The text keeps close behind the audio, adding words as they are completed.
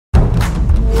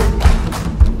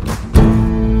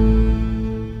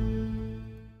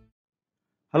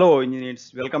Hello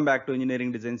engineers, welcome back to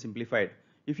Engineering Design Simplified.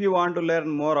 If you want to learn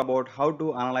more about how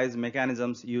to analyze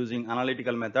mechanisms using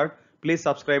analytical method, please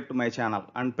subscribe to my channel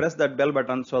and press that bell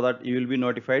button so that you will be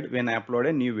notified when I upload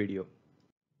a new video.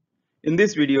 In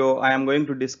this video, I am going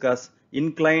to discuss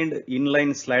inclined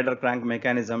inline slider crank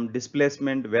mechanism,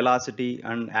 displacement, velocity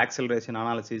and acceleration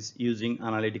analysis using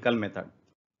analytical method.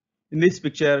 In this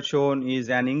picture shown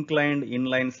is an inclined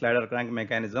inline slider crank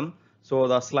mechanism. So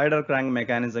the slider crank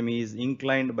mechanism is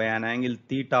inclined by an angle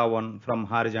theta 1 from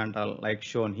horizontal like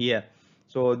shown here.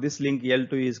 So this link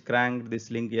L2 is cranked,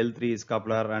 this link L3 is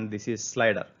coupler and this is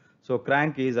slider. So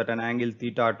crank is at an angle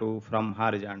theta 2 from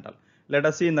horizontal. Let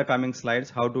us see in the coming slides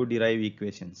how to derive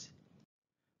equations.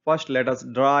 First let us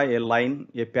draw a line,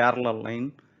 a parallel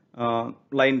line,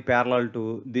 line parallel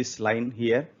to this line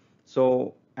here.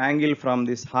 So angle from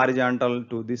this horizontal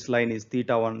to this line is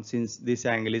theta 1 since this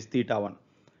angle is theta 1.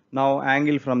 Now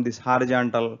angle from this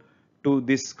horizontal to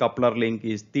this coupler link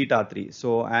is theta 3.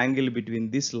 So angle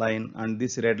between this line and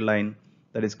this red line,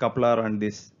 that is coupler and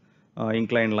this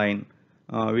inclined line,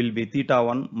 will be theta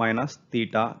 1 minus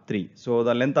theta 3. So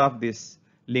the length of this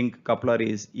link coupler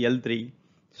is L3.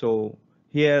 So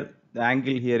here the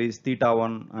angle here is theta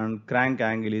 1 and crank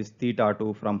angle is theta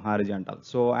 2 from horizontal.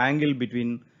 So angle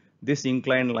between this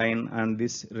inclined line and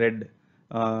this red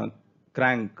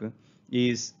crank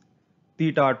is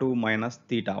theta 2 minus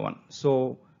theta 1.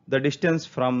 So the distance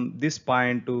from this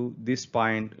point to this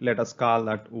point, let us call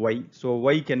that y. So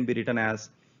y can be written as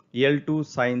L2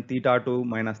 sine theta 2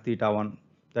 minus theta 1,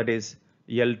 that is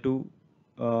L2,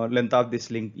 length of this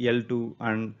link L2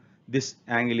 and this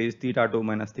angle is theta 2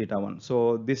 minus theta 1.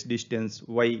 So this distance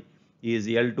y is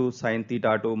L2 sine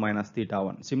theta 2 minus theta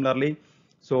 1. Similarly,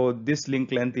 so this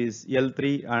link length is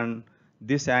L3 and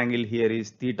this angle here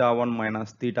is theta 1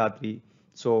 minus theta 3.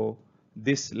 So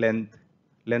this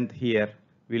length here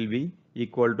will be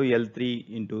equal to L3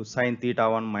 into sine theta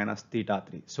 1 minus theta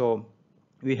 3. So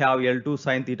we have L2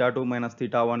 sine theta 2 minus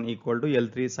theta 1 equal to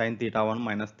L3 sine theta 1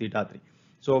 minus theta 3.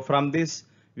 So from this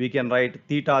we can write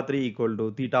theta 3 equal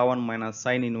to theta 1 minus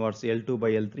sine inverse L2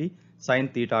 by L3 sine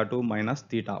theta 2 minus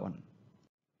theta 1.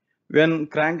 When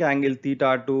crank angle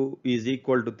theta 2 is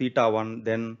equal to theta 1,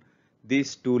 then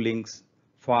these two links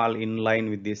fall in line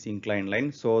with this inclined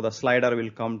line. So the slider will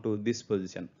come to this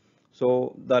position.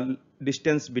 So the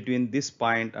distance between this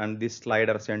point and this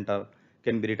slider center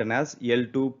can be written as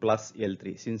L2 plus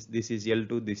L3. Since this is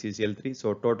L2, this is L3.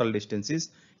 So total distance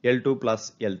is L2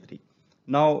 plus L3.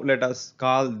 Now let us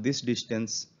call this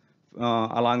distance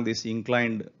along this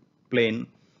inclined plane.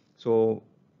 So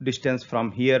distance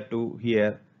from here to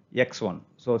here x1.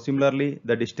 So similarly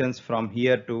the distance from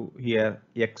here to here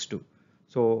x2.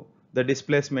 So the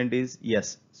displacement is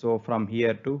s. So from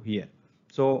here to here.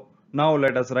 So now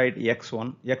let us write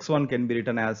x1. x1 can be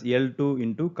written as L2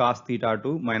 into cos theta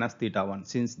 2 minus theta 1.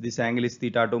 Since this angle is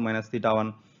theta 2 minus theta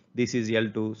 1, this is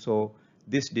L2. So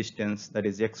this distance, that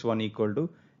is x1, equal to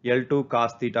L2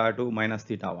 cos theta 2 minus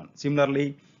theta 1.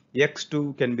 Similarly,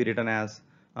 x2 can be written as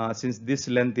since this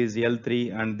length is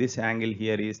L3 and this angle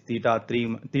here is theta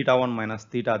 1 minus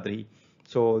theta 3.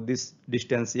 So this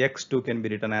distance x2 can be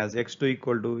written as x2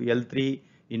 equal to L3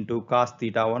 into cos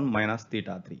theta 1 minus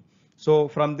theta 3. So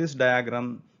from this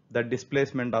diagram, the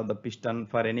displacement of the piston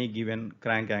for any given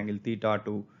crank angle theta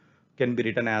 2 can be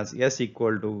written as s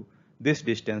equal to this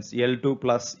distance L2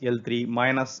 plus L3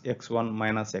 minus x1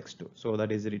 minus x2. So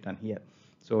that is written here.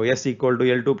 So s equal to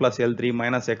L2 plus L3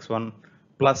 minus x1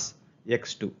 plus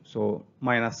x2. So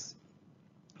minus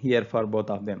here for both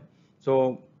of them.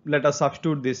 So let us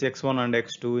substitute this x1 and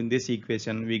x2 in this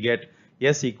equation. We get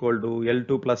s equal to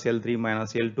L2 plus L3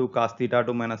 minus L2 cos theta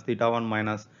 2 minus theta 1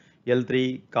 minus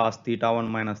L3 cos theta 1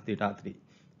 minus theta 3.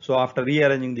 So after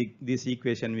rearranging this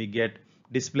equation, we get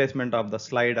displacement of the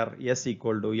slider s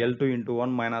equal to L2 into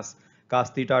 1 minus cos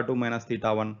theta 2 minus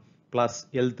theta 1 plus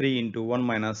L3 into 1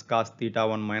 minus cos theta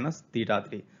 1 minus theta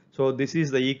 3. So this is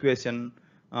the equation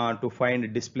to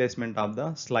find displacement of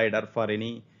the slider for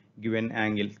any given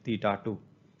angle theta 2.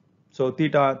 So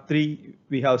theta 3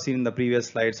 we have seen in the previous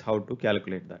slides how to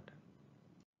calculate that.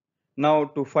 Now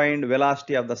to find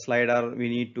velocity of the slider, we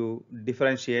need to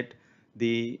differentiate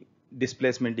the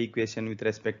displacement equation with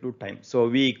respect to time. So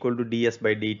v equal to ds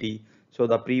by dt. So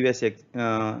the previous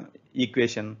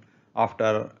equation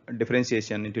after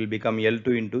differentiation, it will become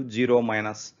L2 into 0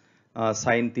 minus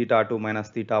sine theta 2 minus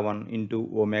theta 1 into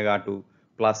omega 2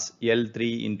 plus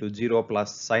L3 into 0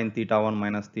 plus sine theta 1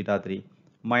 minus theta 3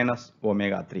 minus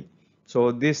omega 3. So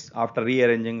this after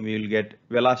rearranging, we will get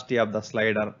velocity of the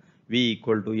slider v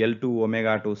equal to L2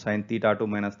 omega 2 sine theta 2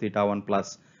 minus theta 1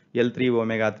 plus L3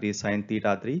 omega 3 sine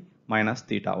theta 3 minus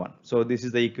theta 1. So this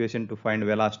is the equation to find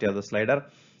velocity of the slider.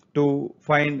 To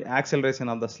find acceleration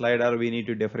of the slider, we need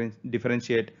to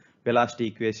differentiate velocity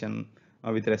equation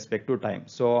with respect to time.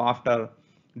 So after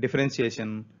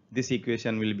differentiation, this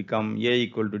equation will become a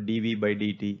equal to dv by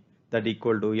dt, that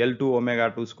equal to L2 omega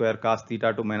 2 square cos theta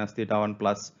 2 minus theta 1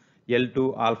 plus L2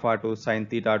 alpha 2 sin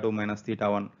theta 2 minus theta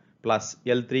 1 plus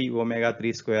L3 omega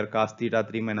 3 square cos theta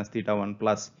 3 minus theta 1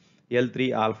 plus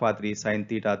L3 alpha 3 sin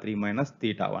theta 3 minus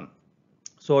theta 1.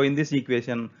 So in this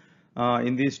equation,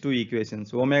 in these two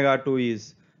equations, omega 2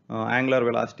 is angular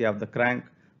velocity of the crank,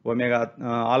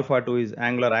 alpha 2 is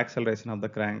angular acceleration of the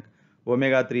crank,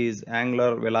 omega 3 is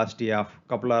angular velocity of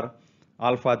coupler,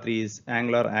 alpha 3 is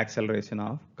angular acceleration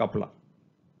of coupler.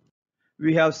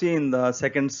 We have seen in the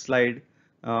second slide,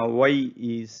 y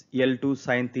is L2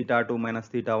 sin theta 2 minus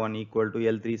theta 1 equal to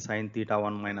L3 sin theta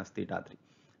 1 minus theta 3.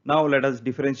 Now let us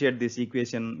differentiate this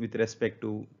equation with respect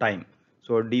to time.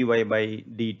 So dy by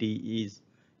dt is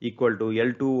equal to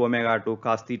L2 omega 2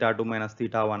 cos theta 2 minus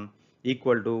theta 1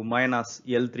 equal to minus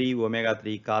L3 omega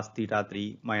 3 cos theta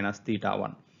 3 minus theta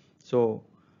 1. So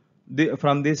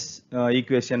from this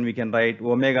equation we can write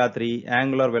omega 3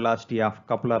 angular velocity of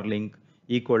coupler link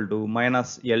equal to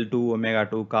minus L2 omega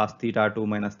 2 cos theta 2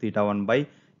 minus theta 1 by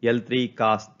L3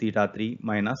 cos theta 3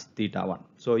 minus theta 1.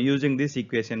 So using this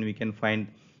equation we can find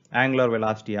angular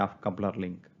velocity of coupler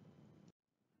link.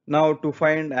 Now to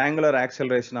find angular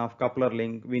acceleration of coupler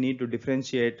link, we need to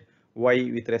differentiate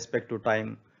y with respect to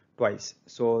time twice.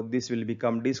 So this will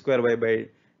become d square y by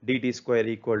dt square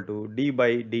equal to d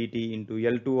by dt into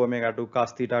L2 omega 2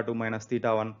 cos theta 2 minus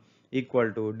theta 1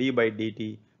 equal to d by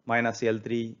dt minus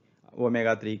L3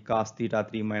 omega 3 cos theta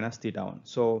 3 minus theta 1.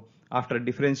 So after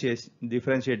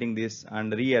differentiating this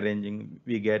and rearranging,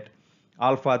 we get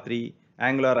alpha 3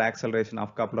 angular acceleration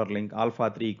of coupler link alpha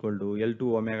 3 equal to L2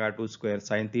 omega 2 square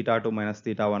sin theta 2 minus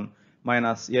theta 1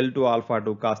 minus L2 alpha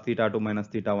 2 cos theta 2 minus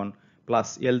theta 1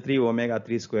 plus L3 omega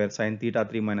 3 square sin theta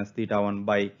 3 minus theta 1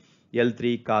 by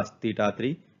L3 cos theta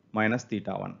 3 minus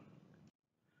theta 1.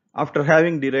 After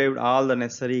having derived all the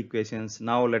necessary equations,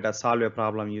 now let us solve a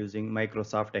problem using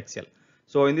Microsoft Excel.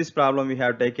 So in this problem we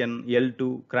have taken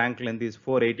L2 crank length is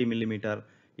 480 millimeter,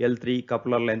 L3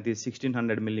 coupler length is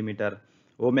 1600 millimeter,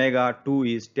 omega 2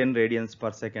 is 10 radians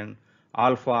per second,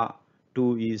 alpha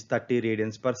 2 is 30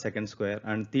 radians per second square,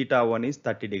 and theta 1 is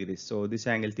 30 degrees. So this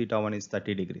angle theta 1 is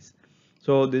 30 degrees.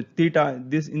 So the theta,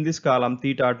 in this column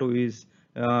theta 2 is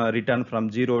written from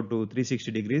 0 to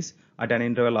 360 degrees at an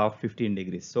interval of 15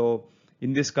 degrees. So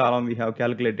in this column we have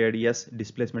calculated S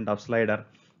displacement of slider,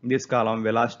 in this column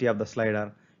velocity of the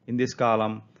slider, in this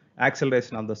column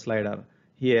acceleration of the slider,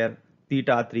 here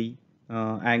theta 3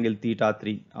 angle theta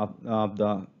 3 of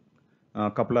the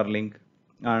coupler link,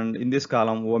 and in this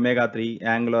column omega 3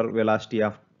 angular velocity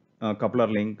of coupler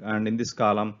link, and in this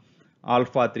column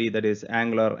alpha 3 that is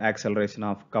angular acceleration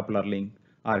of coupler link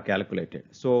are calculated.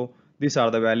 So these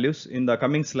are the values. In the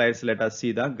coming slides let us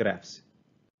see the graphs.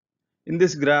 In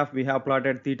this graph we have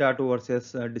plotted theta 2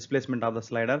 versus displacement of the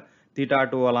slider, theta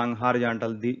 2 along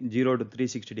horizontal 0 to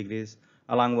 360 degrees,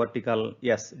 along vertical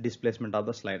S displacement of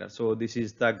the slider. So this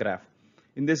is the graph.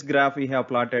 In this graph we have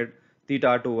plotted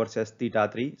theta 2 versus theta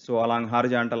 3. So along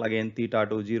horizontal again theta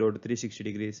 2 0 to 360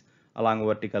 degrees, along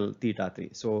vertical theta 3.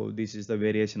 So this is the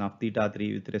variation of theta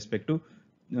 3 with respect to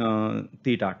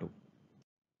theta 2.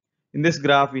 In this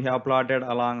graph we have plotted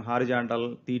along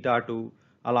horizontal theta 2,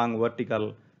 along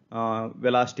vertical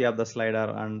velocity of the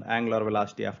slider and angular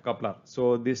velocity of coupler.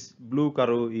 So this blue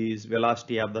curve is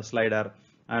velocity of the slider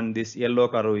and this yellow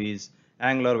curve is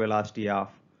angular velocity of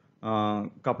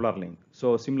coupler link.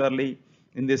 So similarly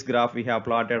in this graph we have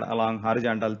plotted along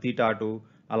horizontal theta 2,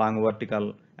 along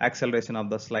vertical acceleration of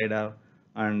the slider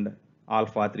and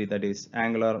alpha 3 that is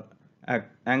angular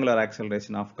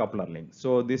acceleration of coupler link.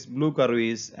 So this blue curve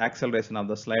is acceleration of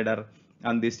the slider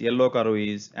and this yellow curve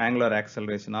is angular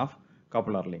acceleration of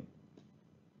coupler link.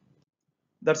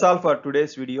 That's all for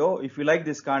today's video. If you like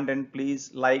this content,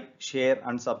 please like, share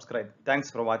and subscribe. Thanks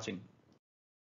for watching.